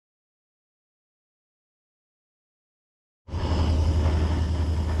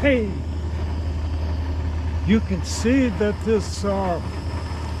Hey, you can see that this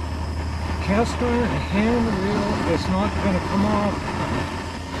cast iron hand wheel is not going to come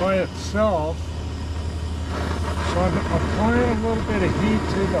off by itself. So I'm applying a little bit of heat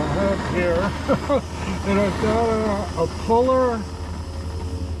to the hub here. And I've got a puller,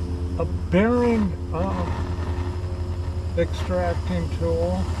 a bearing extracting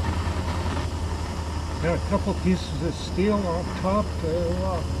tool, and a couple pieces of steel on top to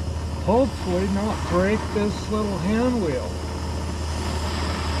hopefully not break this little hand wheel.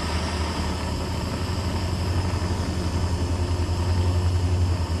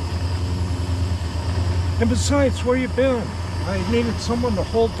 And besides, where you been? I needed someone to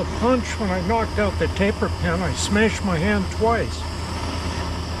hold the punch when I knocked out the taper pen. I smashed my hand twice.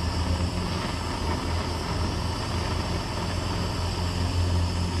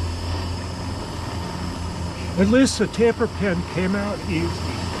 At least the taper pen came out easy.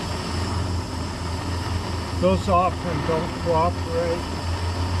 Those often don't cooperate.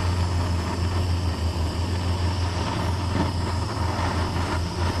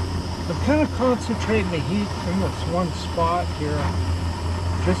 I'm kind of concentrating the heat in this one spot here,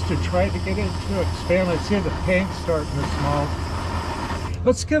 just to try to get it to expand. I see the paint starting to smell.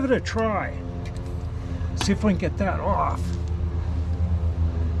 Let's give it a try. See if we can get that off.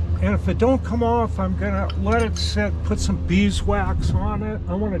 And if it don't come off, I'm gonna let it sit, put some beeswax on it.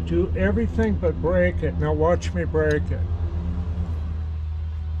 I want to do everything but break it. Now watch me break it.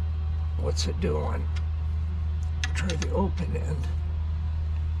 What's it doing? Try the open end.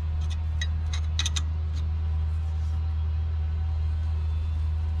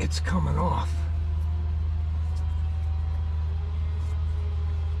 It's coming off.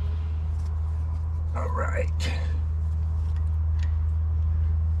 All right.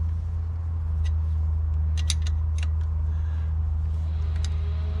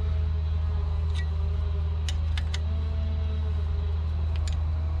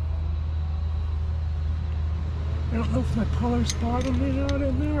 I don't know if my puller's bottoming out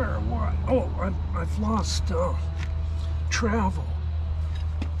in there or what. Oh, I've lost travel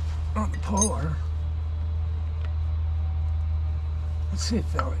on the puller. Let's see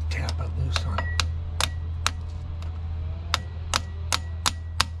if that would tap it loose on it.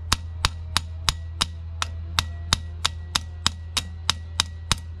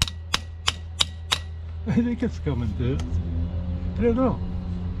 I think it's coming to. I don't know.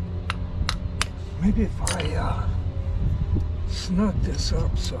 Maybe if I snug this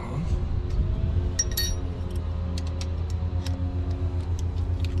up some.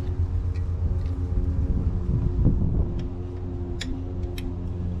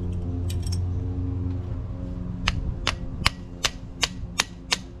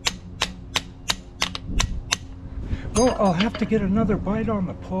 Well, I'll have to get another bite on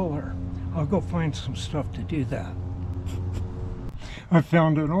the puller. I'll go find some stuff to do that. I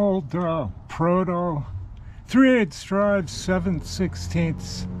found an old proto 3/8 drive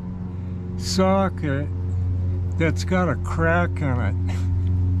 7/16 socket that's got a crack in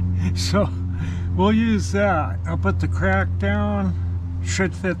it. So we'll use that. I'll put the crack down,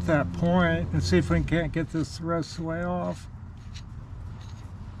 should fit that point, and see if we can't get this the rest of the way off.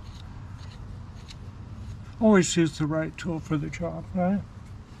 Always use the right tool for the job, right?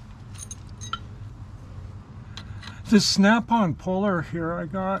 This snap-on puller here I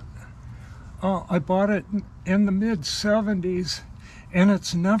got, I bought it in the mid-70s, and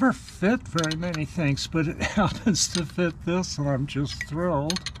it's never fit very many things, but it happens to fit this, and I'm just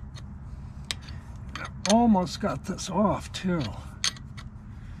thrilled. I almost got this off too,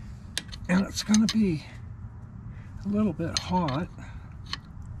 and it's going to be a little bit hot.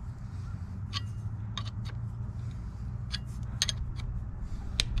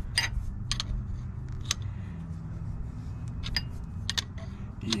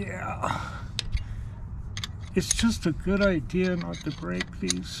 Yeah, it's just a good idea not to break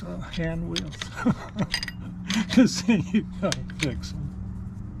these hand wheels, because then you gotta fix them.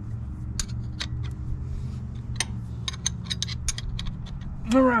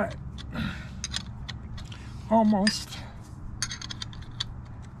 All right, almost.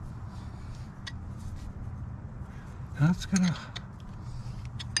 That's gonna.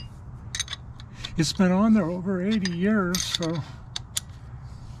 It's been on there over 80 years, so.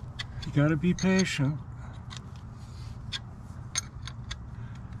 You gotta be patient.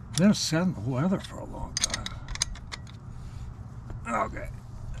 They're setting the weather for a long time. Okay,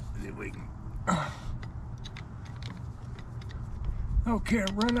 see if we can. Okay,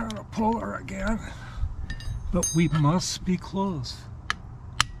 run out of puller again, but we must be close.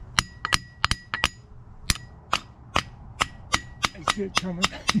 I see it coming.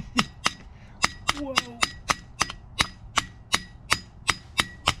 Whoa.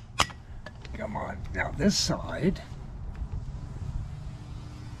 Come on, now this side.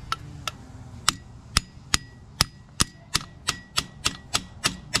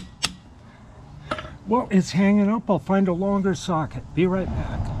 Well, it's hanging up. I'll find a longer socket. Be right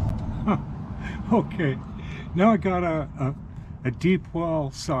back. Okay, now I got a deep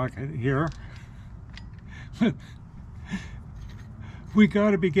well socket here. We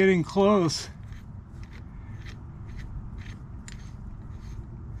got to be getting close.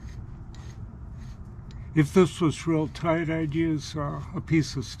 If this was real tight, I'd use a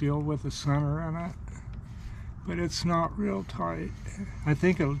piece of steel with a center in it. But it's not real tight. I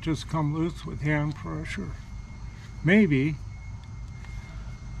think it'll just come loose with hand pressure. Maybe.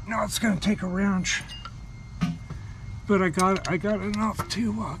 No, it's going to take a wrench. But I got enough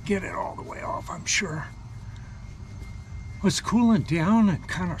to get it all the way off, I'm sure. It's cooling down and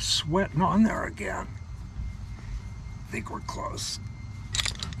kind of sweating on there again. I think we're close.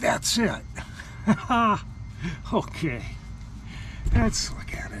 That's it. Okay, let's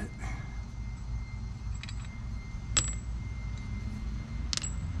look at it.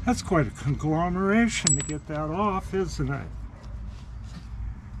 That's quite a conglomeration to get that off, isn't it?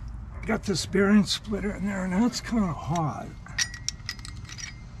 Got this bearing splitter in there, and that's kind of hot.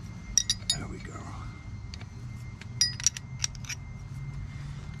 There we go.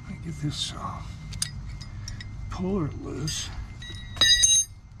 Let me get this puller loose.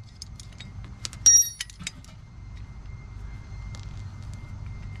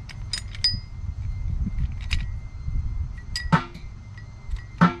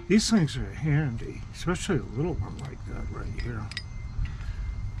 These things are handy, especially a little one like that right here.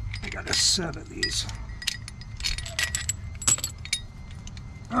 I got a set of these.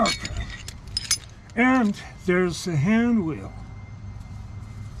 Okay. And there's the hand wheel.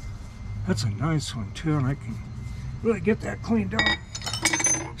 That's a nice one too, and I can really get that cleaned up.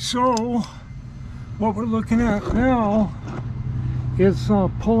 So, what we're looking at now is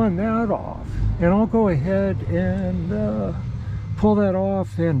pulling that off. And I'll go ahead and pull that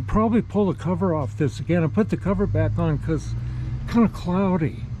off and probably pull the cover off this again and put the cover back on because it's kind of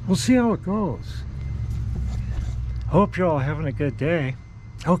cloudy. We'll see how it goes. Hope you're all having a good day.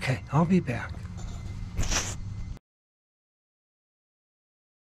 Okay, I'll be back.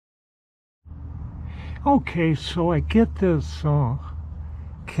 Okay, so I get this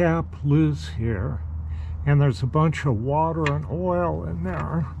cap loose here, and there's a bunch of water and oil in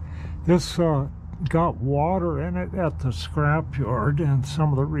there. This got water in it at the scrapyard, and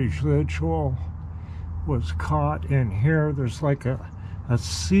some of the residual was caught in here. There's like a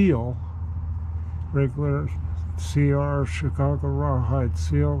seal, regular CR, Chicago rawhide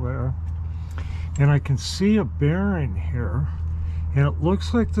seal there, and I can see a bearing here, and it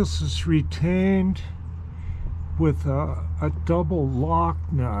looks like this is retained with a double lock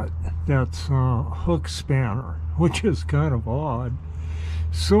nut that's a hook spanner, which is kind of odd.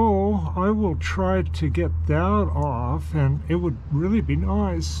 So I will try to get that off, and it would really be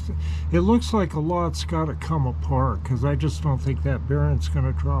nice. It looks like a lot's got to come apart because I just don't think that bearing's going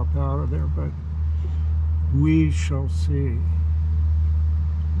to drop out of there, but we shall see.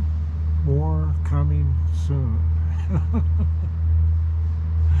 More coming soon.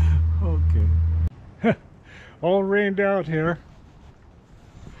 Okay. All rained out here,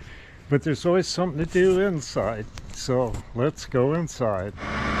 but there's always something to do inside. So let's go inside.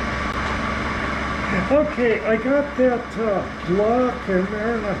 Okay, I got that block in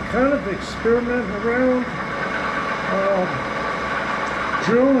there, and I'm kind of experimenting around,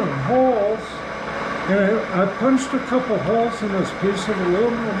 drilling holes. And I punched a couple holes in this piece of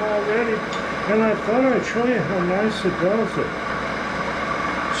aluminum already, and I thought I'd show you how nice it does it.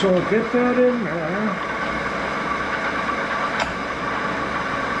 So I'll get that in there.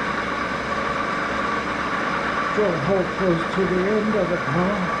 Drill a hole close to the end of it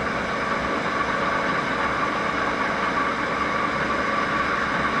now.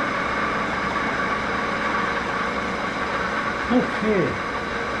 Okay.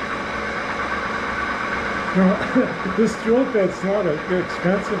 Now, this drill bit's not an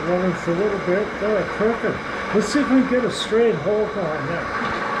expensive one, it's a little bit crooked. Let's see if we can get a straight hole going there.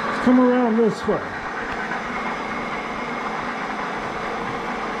 Let's come around this way.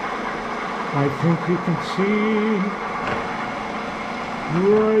 I think you can see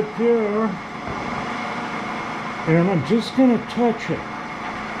right there, and I'm just going to touch it.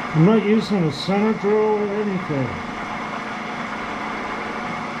 I'm not using a center drill or anything.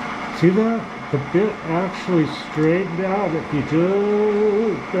 See that? The bit actually straightened out if you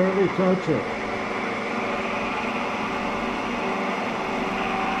just barely touch it.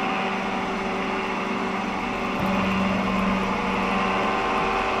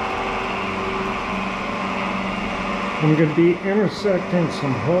 I'm going to be intersecting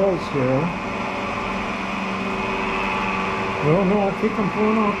some holes here. Well, no, I think I'm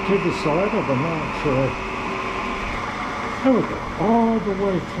going off to the side of them, actually. There we go, all the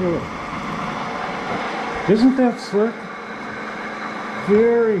way through. Isn't that slick?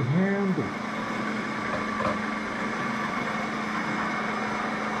 Very handy.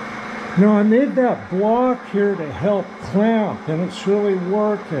 Now, I made that block here to help clamp, and it's really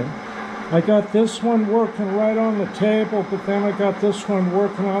working. I got this one working right on the table, but then I got this one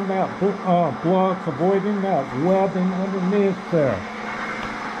working on that block, avoiding that webbing underneath there.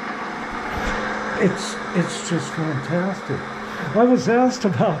 It's just fantastic. I was asked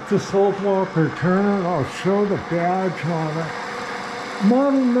about this old Walker Turner, and I'll show the badge on it.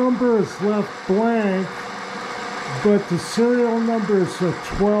 Model number is left blank, but the serial number is a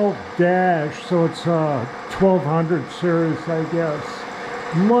 12 dash, so it's a 1200 series, I guess.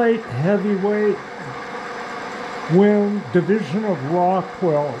 Light, heavyweight, wind, division of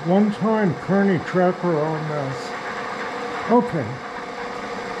Rockwell. One time Kearney Trekker on this. Okay.